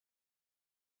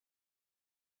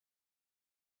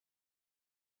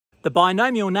The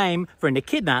binomial name for an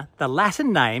echidna, the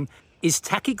Latin name, is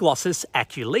Tachyglossus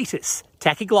aculeatus.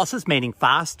 Tachyglossus meaning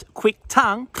fast, quick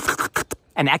tongue,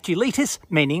 and aculeatus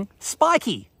meaning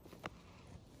spiky.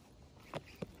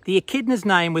 The echidna's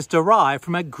name was derived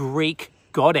from a Greek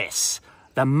goddess,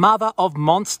 the mother of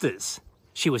monsters.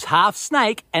 She was half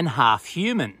snake and half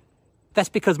human. That's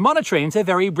because monotremes are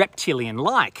very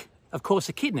reptilian-like. Of course,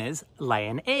 echidnas lay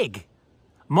an egg.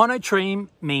 Monotreme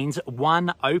means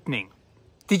one opening.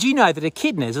 Did you know that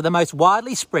echidnas are the most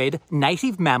widely spread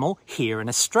native mammal here in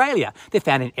Australia? They're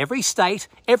found in every state,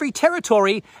 every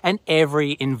territory, and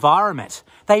every environment.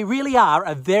 They really are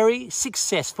a very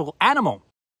successful animal.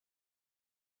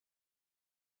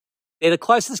 They're the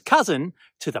closest cousin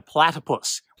to the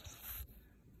platypus.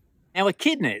 Now,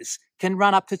 echidnas can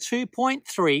run up to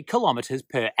 2.3 kilometres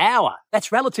per hour.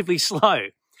 That's relatively slow.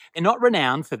 They're not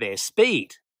renowned for their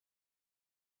speed.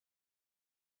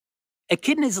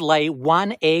 Echidnas lay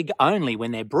one egg only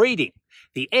when they're breeding.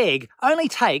 The egg only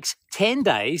takes 10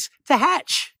 days to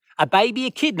hatch. A baby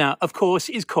echidna, of course,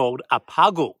 is called a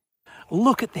puggle.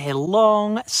 Look at their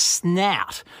long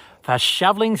snout for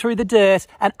shoveling through the dirt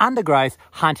and undergrowth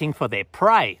hunting for their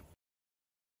prey.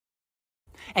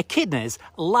 Echidnas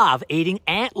love eating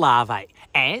ant larvae,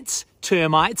 ants,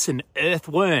 termites and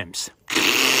earthworms.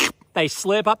 They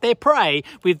slurp up their prey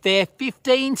with their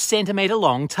 15-centimetre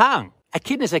long tongue.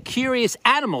 Echidnas are curious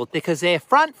animals because their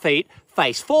front feet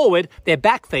face forward, their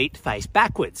back feet face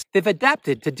backwards. They've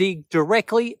adapted to dig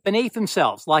directly beneath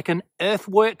themselves like an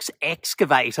earthworks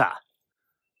excavator.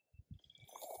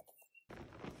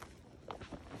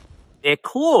 Their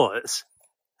claws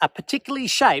are particularly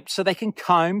shaped so they can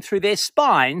comb through their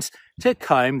spines to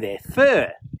comb their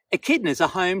fur. Echidnas are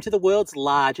home to the world's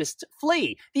largest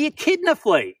flea, the echidna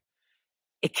flea.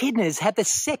 Echidnas have the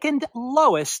second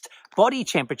lowest body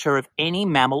temperature of any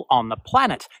mammal on the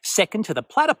planet, second to the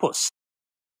platypus.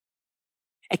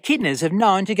 Echidnas have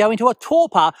known to go into a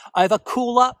torpor over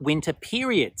cooler winter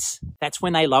periods. That's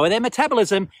when they lower their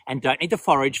metabolism and don't need to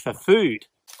forage for food.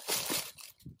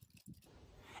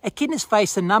 Echidnas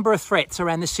face a number of threats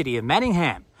around the city of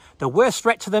Manningham. The worst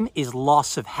threat to them is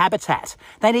loss of habitat.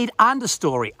 They need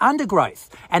understory, undergrowth,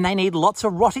 and they need lots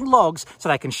of rotting logs so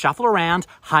they can shuffle around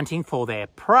hunting for their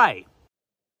prey.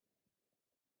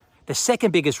 The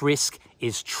second biggest risk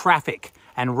is traffic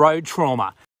and road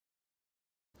trauma.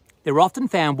 They're often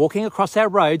found walking across our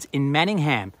roads in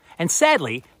Manningham, and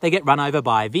sadly, they get run over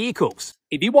by vehicles.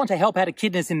 If you want to help out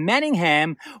echidnas in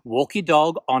Manningham, walk your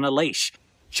dog on a leash.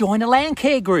 Join a land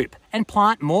care group and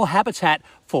plant more habitat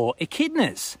for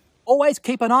echidnas. Always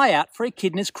keep an eye out for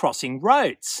echidnas crossing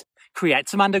roads. Create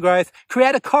some undergrowth,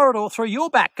 create a corridor through your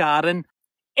back garden.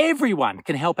 Everyone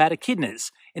can help out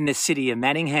echidnas in the city of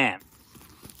Manningham.